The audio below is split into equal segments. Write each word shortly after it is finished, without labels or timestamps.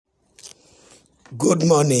Good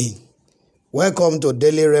morning. Welcome to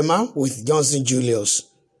Daily Rhema with Johnson Julius.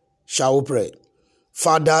 Shall we pray?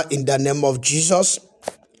 Father, in the name of Jesus,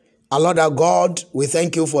 our Lord our God, we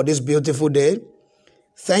thank you for this beautiful day.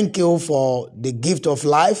 Thank you for the gift of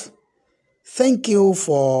life. Thank you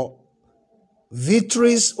for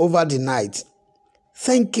victories over the night.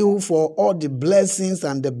 Thank you for all the blessings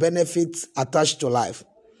and the benefits attached to life.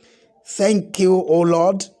 Thank you, O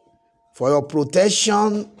Lord, for your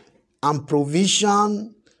protection and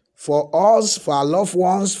provision for us, for our loved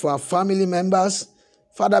ones, for our family members.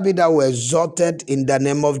 Father, be thou exalted in the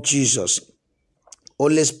name of Jesus.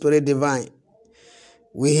 Holy Spirit divine,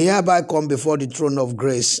 we hereby come before the throne of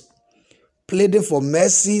grace, pleading for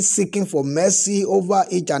mercy, seeking for mercy over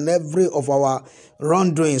each and every of our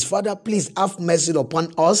wrongdoings. Father, please have mercy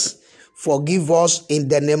upon us. Forgive us in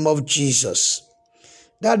the name of Jesus.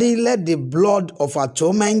 Daddy, let the blood of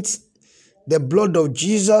atonement, the blood of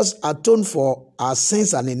Jesus, atone for our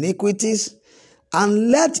sins and iniquities, and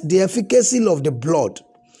let the efficacy of the blood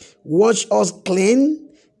wash us clean,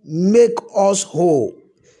 make us whole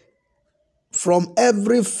from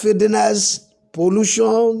every filthiness,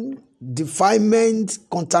 pollution, defilement,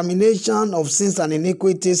 contamination of sins and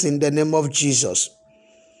iniquities in the name of Jesus.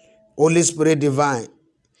 Holy Spirit divine,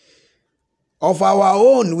 of our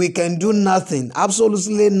own we can do nothing,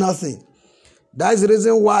 absolutely nothing. That is the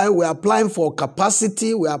reason why we are applying for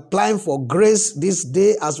capacity, we are applying for grace this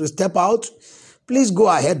day as we step out. Please go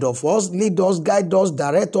ahead of us, lead us, guide us,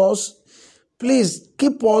 direct us. Please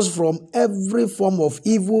keep us from every form of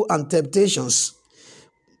evil and temptations.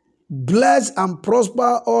 Bless and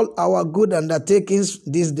prosper all our good undertakings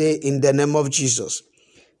this day in the name of Jesus.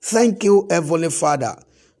 Thank you, Heavenly Father,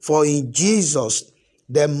 for in Jesus,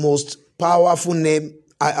 the most powerful name,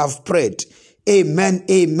 I have prayed. Amen,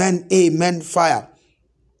 amen, amen, fire.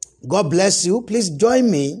 God bless you. Please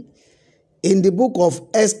join me in the book of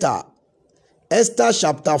Esther, Esther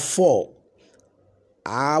chapter 4.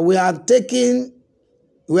 We are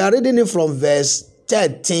reading it from verse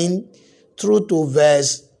 13 through to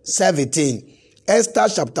verse 17. Esther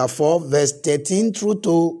chapter 4, verse 13 through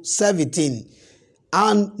to 17.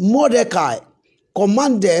 And Mordecai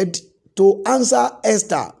commanded to answer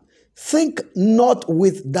Esther, think not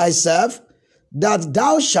with thyself that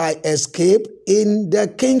thou shalt escape in the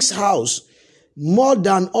king's house more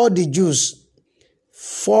than all the Jews.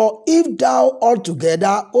 For if thou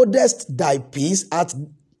altogether holdest thy peace at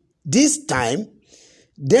this time,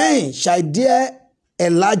 then shall there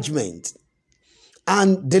enlargement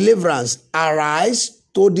and deliverance arise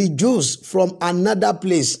to the Jews from another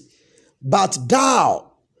place. But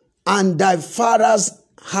thou and thy father's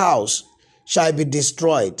house shall be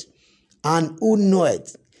destroyed. And who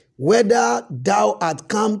knoweth whether thou art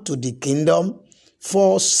come to the kingdom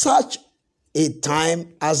for such a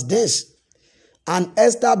time as this? And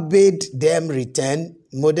Esther bade them return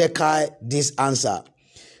Mordecai this answer: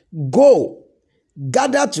 Go,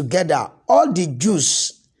 gather together all the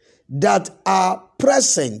Jews that are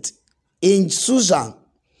present in Susan,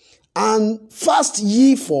 and fast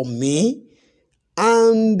ye for me,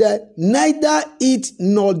 and neither eat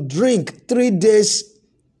nor drink 3 days,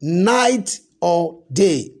 night or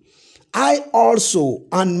day. I also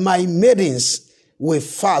and my maidens will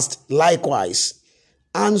fast likewise.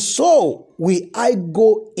 And so will I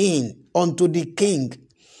go in unto the king,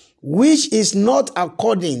 which is not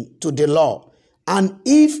according to the law. And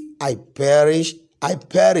if I perish, I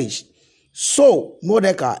perish. So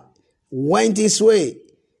Mordecai went his way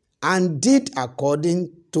and did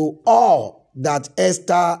according to all that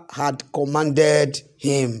Esther had commanded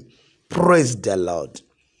him. Praise the Lord.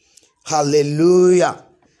 Hallelujah.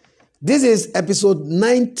 This is episode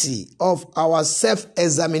 90 of our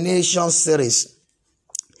self-examination series.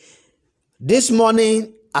 This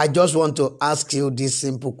morning, I just want to ask you this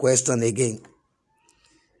simple question again.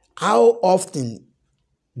 How often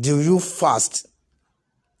do you fast?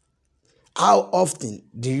 How often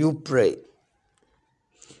do you pray?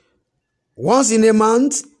 Once in a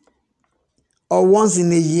month or once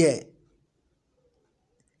in a year?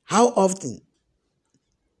 How often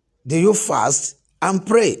do you fast and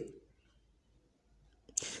pray?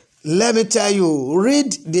 Let me tell you,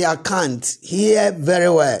 read the account here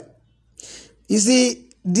very well. You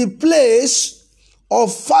see, the place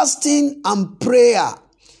of fasting and prayer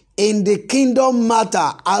in the kingdom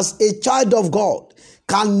matter as a child of God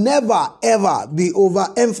can never ever be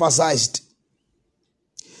overemphasized.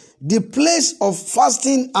 The place of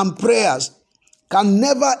fasting and prayers can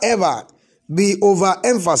never ever be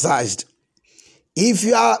overemphasized. If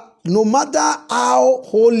you are, no matter how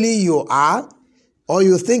holy you are, or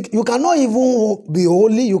you think you cannot even be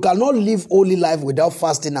holy, you cannot live holy life without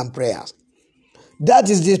fasting and prayers. That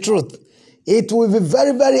is the truth. It will be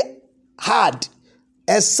very, very hard,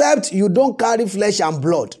 except you don't carry flesh and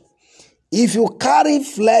blood. If you carry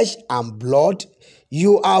flesh and blood,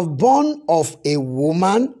 you are born of a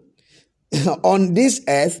woman on this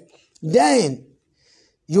earth, then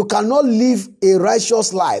you cannot live a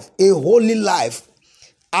righteous life, a holy life,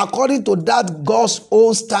 according to that God's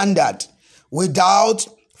own standard, without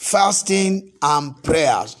fasting and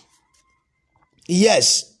prayers.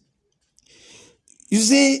 Yes. You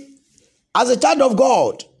see, as a child of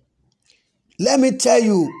God, let me tell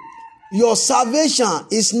you, your salvation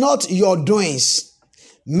is not your doings.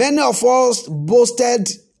 Many of us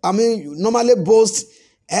normally boast,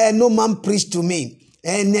 no man preached to me.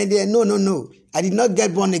 No. I did not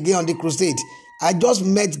get born again on the crusade. I just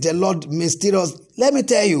met the Lord mysterious. Let me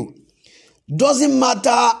tell you, doesn't matter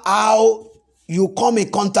how you come in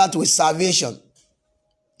contact with salvation.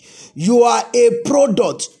 You are a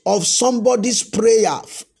product of somebody's prayer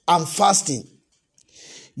and fasting.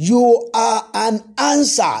 You are an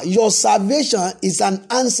answer. Your salvation is an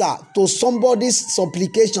answer to somebody's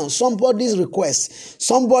supplication, somebody's request,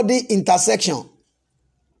 somebody's intercession.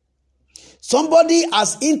 Somebody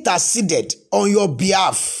has interceded on your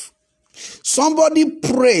behalf. Somebody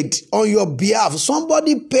prayed on your behalf.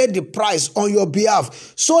 Somebody paid the price on your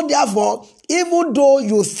behalf. So therefore, even though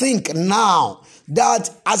you think now that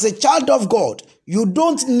as a child of God, you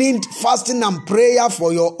don't need fasting and prayer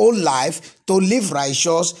for your own life to live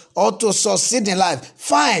righteous or to succeed in life.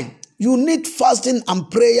 Fine. You need fasting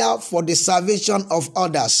and prayer for the salvation of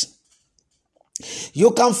others.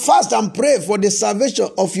 You can fast and pray for the salvation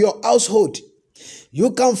of your household.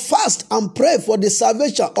 You can fast and pray for the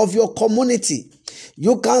salvation of your community.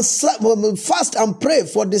 You can fast and pray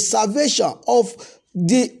for the salvation of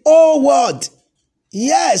the whole world.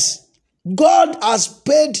 Yes, God has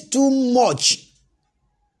paid too much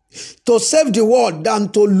to save the world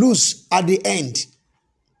than to lose at the end.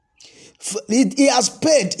 He has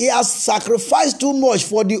paid, he has sacrificed too much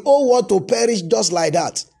for the whole world to perish just like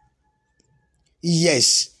that.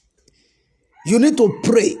 Yes. You need to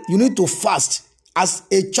pray. You need to fast as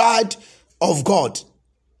a child of God.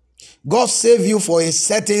 God saved you for a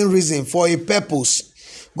certain reason, for a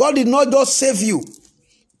purpose. God did not just save you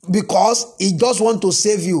because he just wants to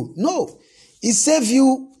save you. No. He saved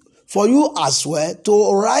you for you as well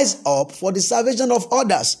to rise up for the salvation of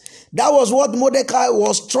others. That was what Mordecai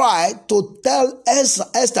was trying to tell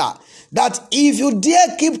Esther, that if you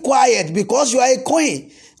dare keep quiet because you are a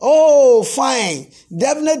queen, oh, fine.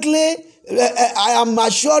 Definitely, I am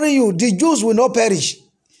assuring you, the Jews will not perish.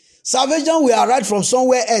 Salvation will arrive from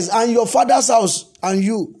somewhere else, and your father's house and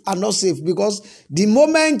you are not safe, because the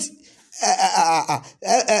moment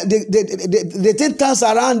the thing turns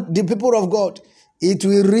around the people of God, it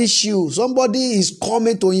will reach you. Somebody is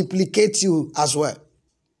coming to implicate you as well.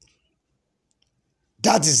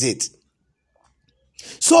 That is it.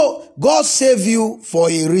 So, God saved you for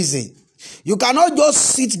a reason. You cannot just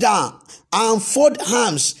sit down and fold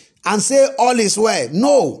arms and say all is well.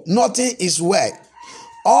 No, nothing is well.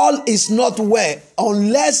 All is not well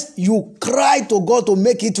unless you cry to God to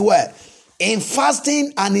make it well. In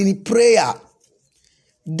fasting and in prayer.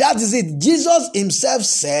 That is it. Jesus himself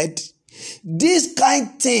said, these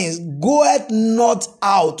kind things goeth not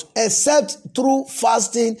out except through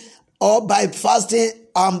fasting or by fasting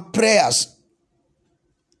and prayers.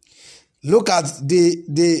 Look at the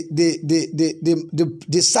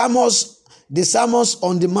sermons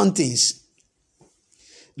on the mountains.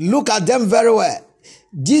 Look at them very well.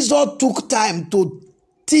 Jesus took time to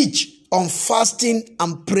teach on fasting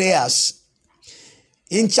and prayers.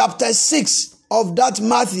 In chapter 6 of that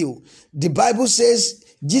Matthew, the Bible says,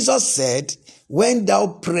 Jesus said, when thou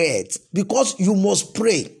prayest, because you must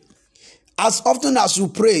pray. As often as you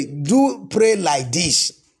pray, do pray like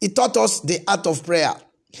this. He taught us the art of prayer.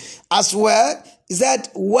 As well, he said,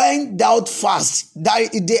 when thou fast,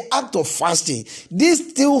 the act of fasting.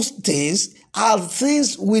 These two things are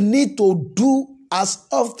things we need to do as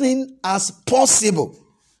often as possible,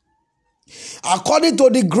 according to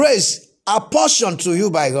the grace apportioned to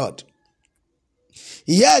you by God.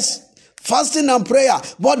 Yes, fasting and prayer,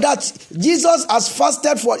 but that Jesus has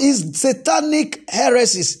fasted for his satanic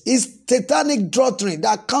heresies, his satanic doctrine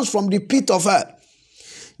that comes from the pit of hell.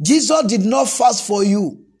 Jesus did not fast for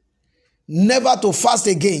you never to fast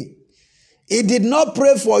again. He did not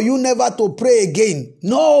pray for you never to pray again.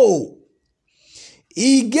 No.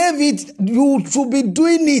 He gave it, you should be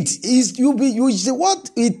doing it. What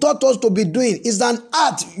he taught us to be doing is an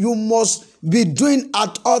art you must be doing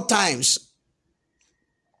at all times.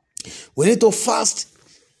 We need to fast.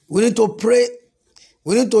 We need to pray.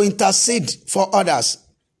 We need to intercede for others.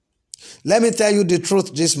 Let me tell you the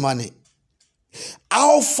truth this morning.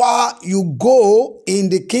 How far you go in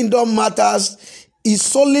the kingdom matters, it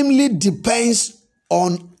solemnly depends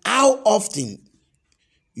on how often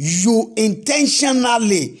you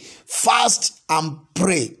intentionally fast and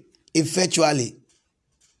pray effectually.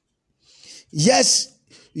 Yes,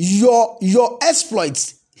 your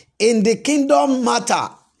exploits in the kingdom matter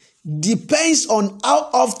depends on how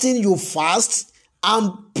often you fast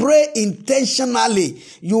and pray intentionally.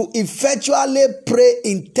 You effectually pray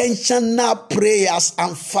intentional prayers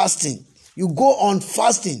and fasting. You go on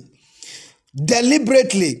fasting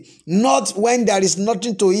deliberately, not when there is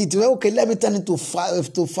nothing to eat. Well, okay, let me turn it to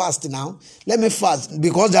fast now. Let me fast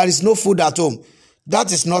because there is no food at home.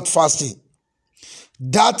 That is not fasting.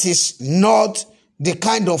 That is not the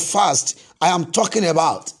kind of fast I am talking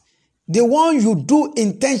about. The one you do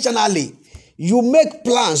intentionally. You make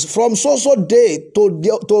plans from so-so day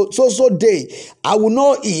to so-so day. I will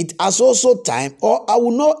not eat at so-so time, or I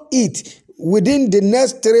will not eat within the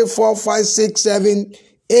next 3, 4, 5, 6, 7,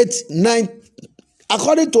 8, 9,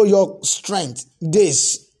 according to your strength,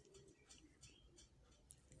 days.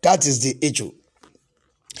 That is the issue.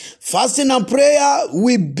 Fasting and prayer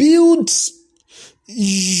will build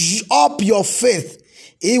up your faith.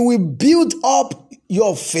 It will build up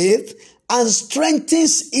your faith and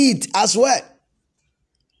strengthens it as well.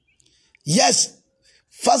 Yes,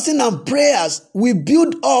 fasting and prayers will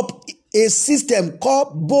build up a system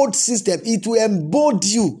called bold system. It will embolden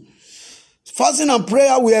you. Fasting and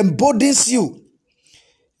prayer will embolden you.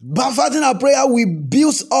 But fasting and prayer will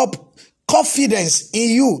build up confidence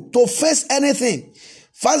in you to face anything.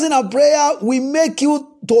 Fasting and prayer will make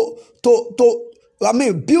you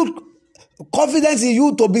build confidence in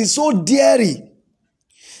you to be so daring.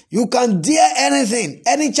 You can dare anything,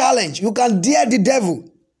 any challenge. You can dare the devil.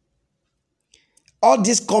 All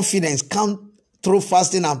this confidence comes through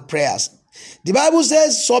fasting and prayers. The Bible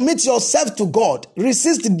says, submit yourself to God.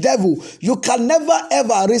 Resist the devil. You can never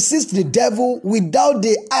ever resist the devil without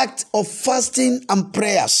the act of fasting and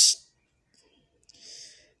prayers.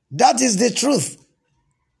 That is the truth.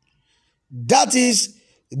 That is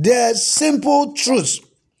the simple truth.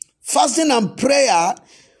 Fasting and prayer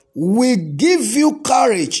will give you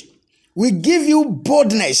courage, will give you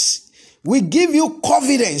boldness, will give you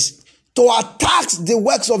confidence to attack the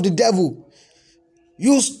works of the devil.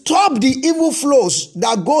 You stop the evil flows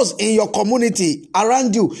that goes in your community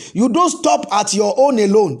around you. You don't stop at your own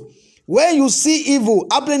alone. When you see evil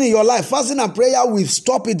happening in your life, fasting and prayer will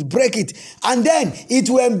stop it, break it, and then it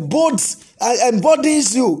will embolden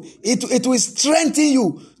you. It will strengthen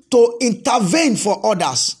you to intervene for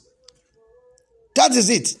others. That is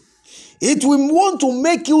it. It will want to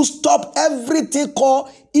make you stop everything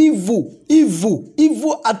called evil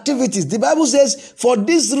activities. The Bible says, for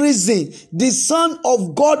this reason, the Son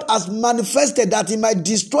of God has manifested that he might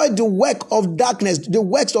destroy the work of darkness, the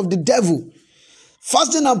works of the devil.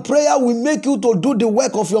 Fasting and prayer will make you to do the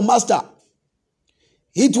work of your master.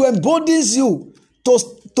 It will embolden you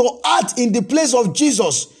to act in the place of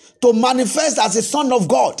Jesus, to manifest as a son of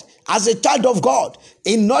God, as a child of God,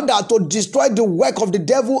 in order to destroy the work of the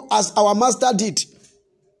devil as our master did.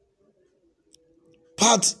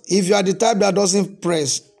 But if you are the type that doesn't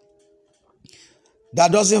press,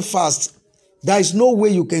 that doesn't fast, there is no way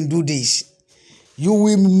you can do this. You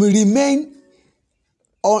will remain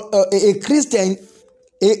a Christian,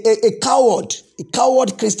 a coward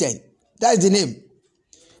Christian. That is the name.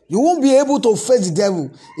 You won't be able to face the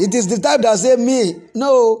devil. It is the type that say, me,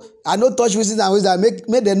 no, I no touch wizards and wizards.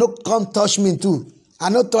 Make them not come touch me too. I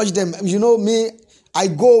not touch them. You know me, I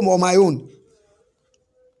go on my own.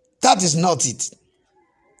 That is not it.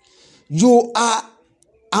 You are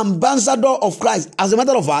ambassador of Christ. As a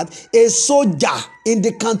matter of fact, a soldier in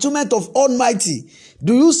the cantonment of Almighty.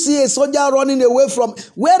 Do you see a soldier running away from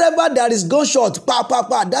wherever there is gunshot?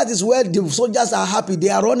 That is where the soldiers are happy. They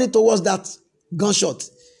are running towards that gunshot.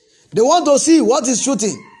 They want to see what is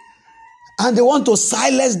shooting, and they want to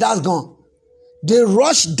silence that gun. They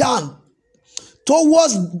rush down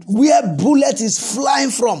towards where bullet is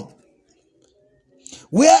flying from,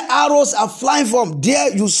 where arrows are flying from.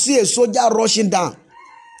 There you see a soldier rushing down.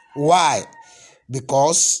 Why?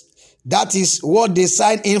 Because that is what they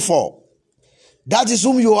signed in for. That is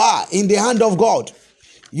whom you are in the hand of God.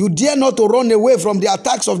 You dare not to run away from the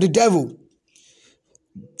attacks of the devil.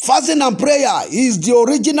 Fasting and prayer is the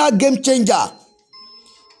original game changer.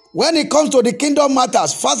 When it comes to the kingdom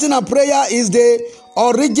matters, fasting and prayer is the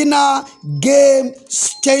original game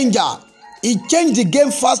changer. It changed the game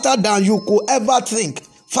faster than you could ever think.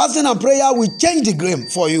 Fasting and prayer will change the game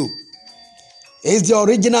for you. It's the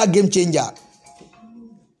original game changer.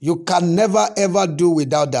 You can never ever do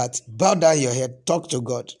without that. Bow down your head. Talk to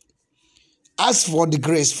God. Ask for the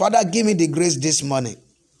grace. Father, give me the grace this morning.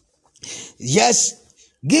 Yes,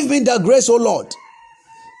 give me the grace, oh Lord.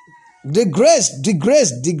 The grace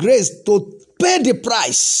to pay the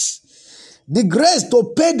price. The grace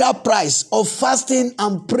to pay that price of fasting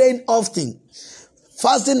and praying often.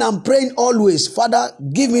 Fasting and praying always. Father,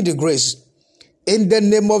 give me the grace. In the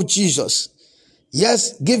name of Jesus.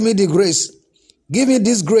 Yes, give me the grace. Give me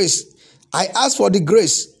this grace. I ask for the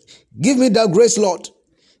grace. Give me that grace, Lord.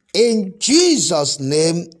 In Jesus'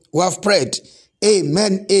 name we have prayed.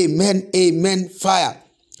 Amen, amen, amen. Fire.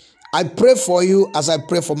 I pray for you as I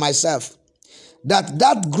pray for myself.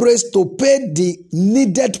 That grace to pay the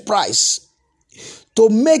needed price. To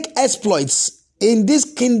make exploits in this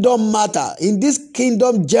kingdom matter. In this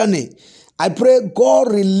kingdom journey. I pray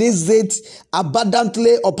God release it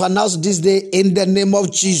abundantly upon us this day in the name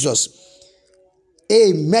of Jesus.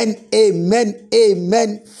 Amen, amen,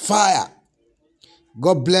 amen. Fire.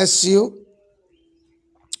 God bless you.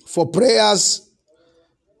 For prayers,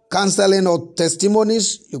 counseling, or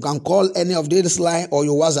testimonies, you can call any of this line or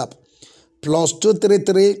your WhatsApp.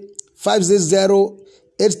 +233 560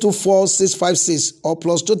 824 656 or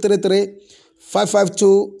 +233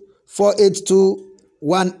 552 482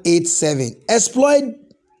 187.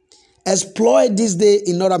 Exploit this day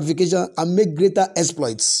in Lord amplification and make greater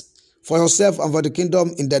exploits for yourself and for the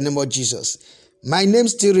kingdom in the name of Jesus. My name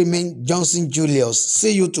still remains Johnson Julius.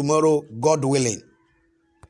 See you tomorrow, God willing.